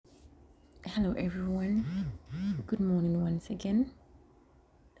Hello, everyone. Good morning once again.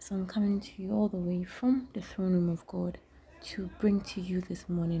 So, I'm coming to you all the way from the throne room of God to bring to you this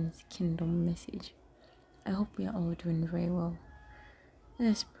morning's kingdom message. I hope we are all doing very well.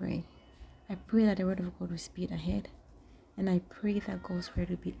 Let us pray. I pray that the word of God will speed ahead, and I pray that God's word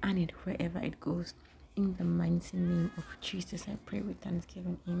will be honored wherever it goes. In the mighty name of Jesus, I pray with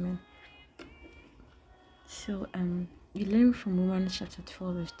thanksgiving. Amen. So, we learn from Romans chapter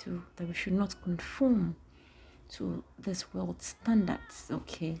 12, verse 2 that we should not conform to this world's standards,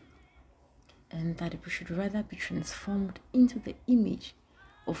 okay? And that we should rather be transformed into the image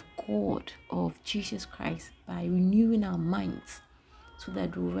of God, of Jesus Christ, by renewing our minds, so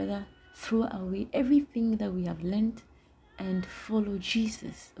that we'll rather throw away everything that we have learned and follow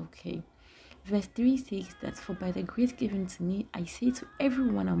Jesus, okay? Verse 3 says that, "For by the grace given to me, I say to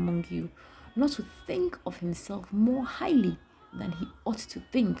everyone among you, not to think of himself more highly than he ought to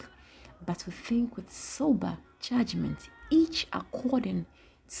think, but to think with sober judgment, each according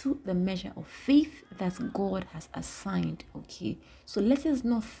to the measure of faith that God has assigned." Okay, so let us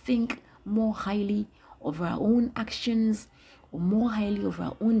not think more highly of our own actions or more highly of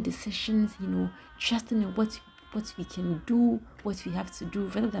our own decisions, trusting in what we can do, what we have to do,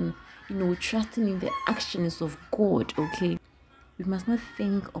 rather than, trusting in the actions of God, okay? We must not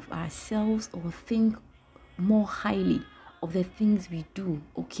think of ourselves or think more highly of the things we do,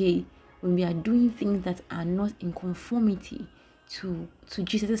 okay? When we are doing things that are not in conformity to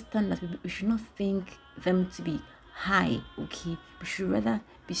Jesus' standards, we should not think them to be high, okay? We should rather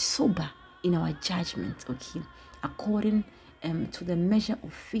be sober in our judgment, okay? According to the measure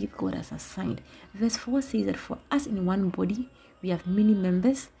of faith God has assigned. Verse 4 says that, "For us in one body, we have many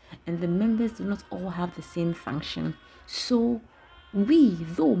members, and the members do not all have the same function. So we,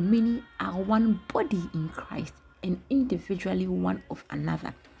 though many, are one body in Christ, and individually one of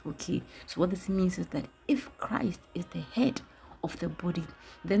another." Okay, so what this means is that if Christ is the head of the body,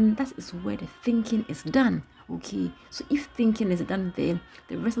 then that is where the thinking is done. Okay, so if thinking is done there,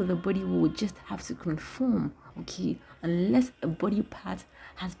 the rest of the body will just have to conform. Okay, unless a body part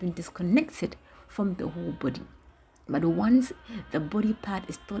has been disconnected from the whole body. But once the body part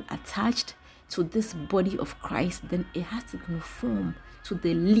is still attached to this body of Christ, then it has to conform to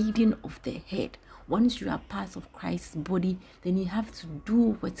the leading of the head. Once you are part of Christ's body, then you have to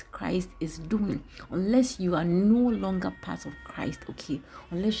do what Christ is doing. Unless you are no longer part of Christ, okay?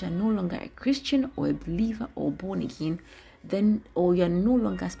 Unless you are no longer a Christian or a believer or born again, then, or you are no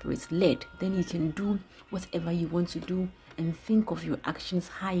longer spirit led, then you can do whatever you want to do and think of your actions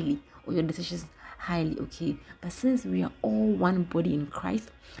highly or your decisions highly, okay? But since we are all one body in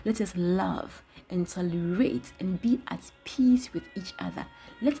Christ, let us love and tolerate and be at peace with each other.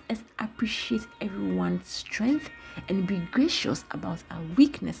 Let us appreciate everyone's strength and be gracious about our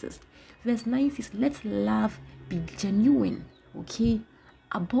weaknesses. Verse 9 says, "Let love be genuine," okay?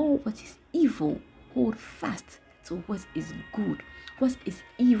 "Abhor what is evil, hold fast to what is good." What is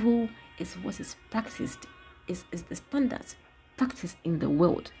evil is what is practiced, is the standards practiced in the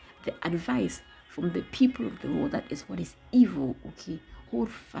world. The advice from the people of the world, that is what is evil, okay? Hold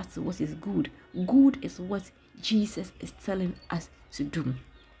fast to what is good. Good is what Jesus is telling us to do,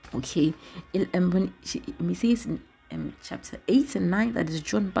 okay? When he says in chapter 8 and 9, that is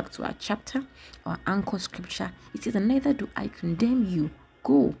drawn back to our chapter, our anchor scripture, it says, "And neither do I condemn you.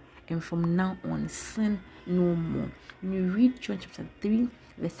 Go, and from now on sin no more." When you read John chapter 3,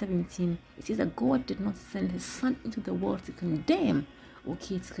 verse 17, it says that God did not send his son into the world to condemn,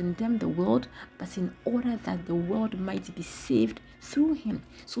 okay, to condemn the world, but in order that the world might be saved through him.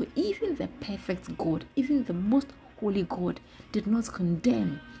 So even the perfect God, even the most holy God, did not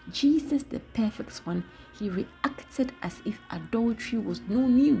condemn. Jesus, the perfect one, he reacted as if adultery was no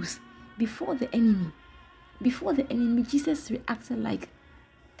news before the enemy. Before the enemy, Jesus reacted like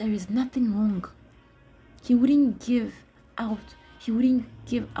there is nothing wrong. He wouldn't give out the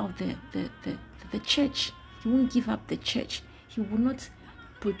church. He won't give up the church. He will not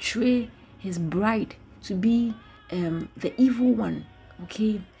portray his bride to be the evil one,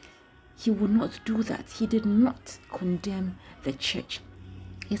 okay? He will not do that. He did not condemn the church.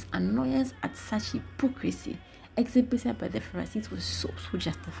 His annoyance at such hypocrisy exhibited by the Pharisees was so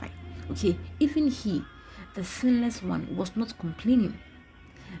justified, okay? Even he, the sinless one, was not complaining.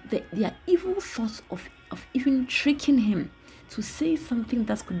 Their evil thoughts of even tricking him to say something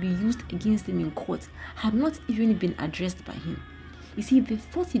that could be used against him in court had not even been addressed by him. You see, they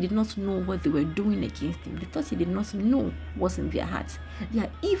thought he did not know what they were doing against him. They thought he did not know what's in their hearts.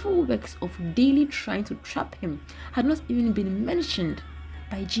 Their evil works of daily trying to trap him had not even been mentioned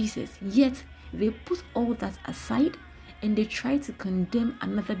by Jesus. Yet they put all that aside and they try to condemn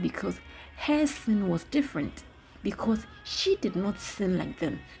another because her sin was different, because she did not sin like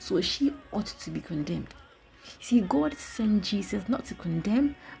them, so she ought to be condemned. See, God sent Jesus not to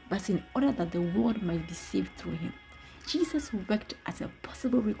condemn, but in order that the world might be saved through him. Jesus worked as a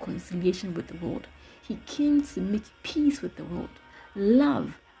possible reconciliation with the world. He came to make peace with the world.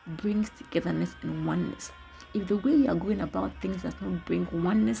 Love brings togetherness and oneness. If the way you are going about things does not bring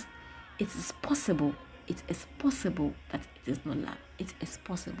oneness, it is possible. It is possible that it is not love. It is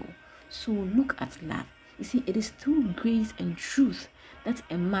possible. So look at love. You see, it is through grace and truth that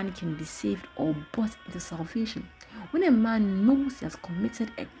a man can be saved or brought into salvation. When a man knows he has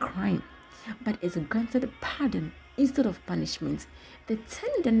committed a crime, but is granted pardon instead of punishment, the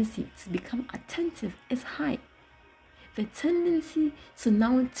tendency to become attentive is high. The tendency to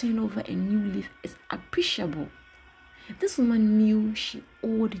now turn over a new leaf is appreciable. This woman knew she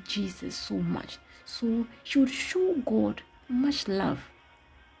owed Jesus so much, so she would show God much love.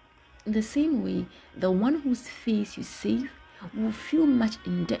 In the same way, the one whose face you save will feel much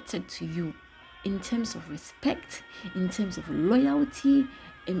indebted to you in terms of respect, in terms of loyalty,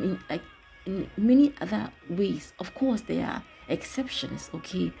 in many other ways. Of course, there are exceptions,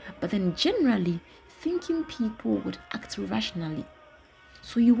 okay? But then generally, thinking people would act rationally.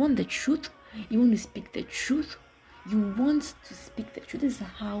 So you want the truth, you want to speak the truth, you want to speak the truth. This is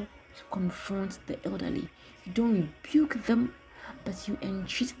how to confront the elderly. You don't rebuke them, but you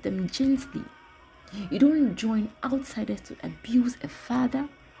entreat them gently. You don't join outsiders to abuse a father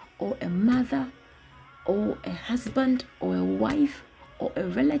or a mother or a husband or a wife or a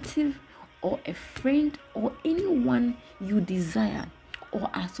relative or a friend or anyone you desire or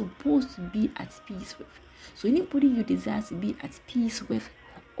are supposed to be at peace with. So anybody you desire to be at peace with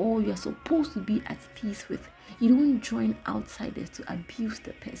or you're supposed to be at peace with, you don't join outsiders to abuse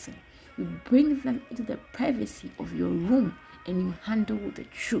the person. You bring them into the privacy of your room and you handle the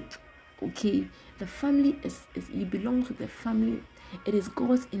truth. Okay, the family is you belong to the family. It is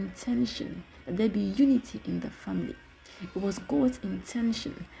God's intention that there be unity in the family. It was God's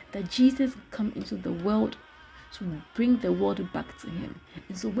intention that Jesus come into the world to bring the world back to him.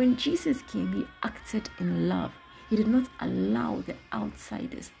 And so when Jesus came, he acted in love. He did not allow the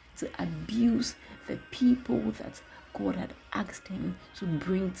outsiders to abuse the people that God had asked him to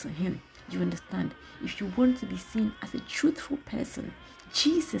bring to him. You understand? If you want to be seen as a truthful person,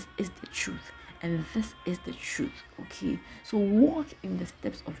 Jesus is the truth, and this is the truth. Okay, so walk in the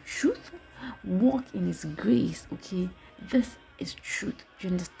steps of truth, walk in his grace. Okay, this is truth.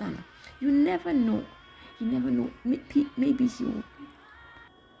 You understand? You never know. Maybe he will.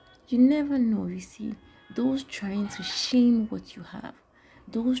 You never know. You see, those trying to shame what you have,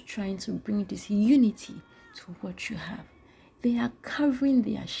 those trying to bring this unity to what you have, they are covering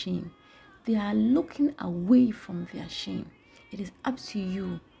their shame. They are looking away from their shame. It is up to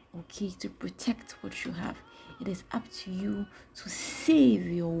you, okay, to protect what you have. It is up to you to save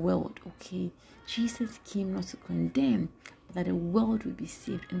your world, okay? Jesus came not to condemn, but that the world will be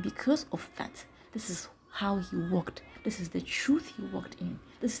saved. And because of that, this is how he walked. This is the truth he walked in.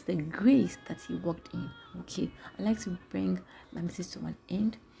 This is the grace that he walked in, okay? I'd like to bring my message to an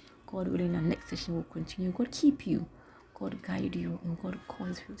end. God willing, our next session will continue. God keep you. God guide you, and God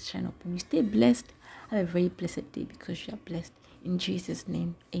cause you to shine upon you. Stay blessed. Have a very blessed day because you are blessed. In Jesus'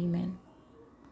 name, amen.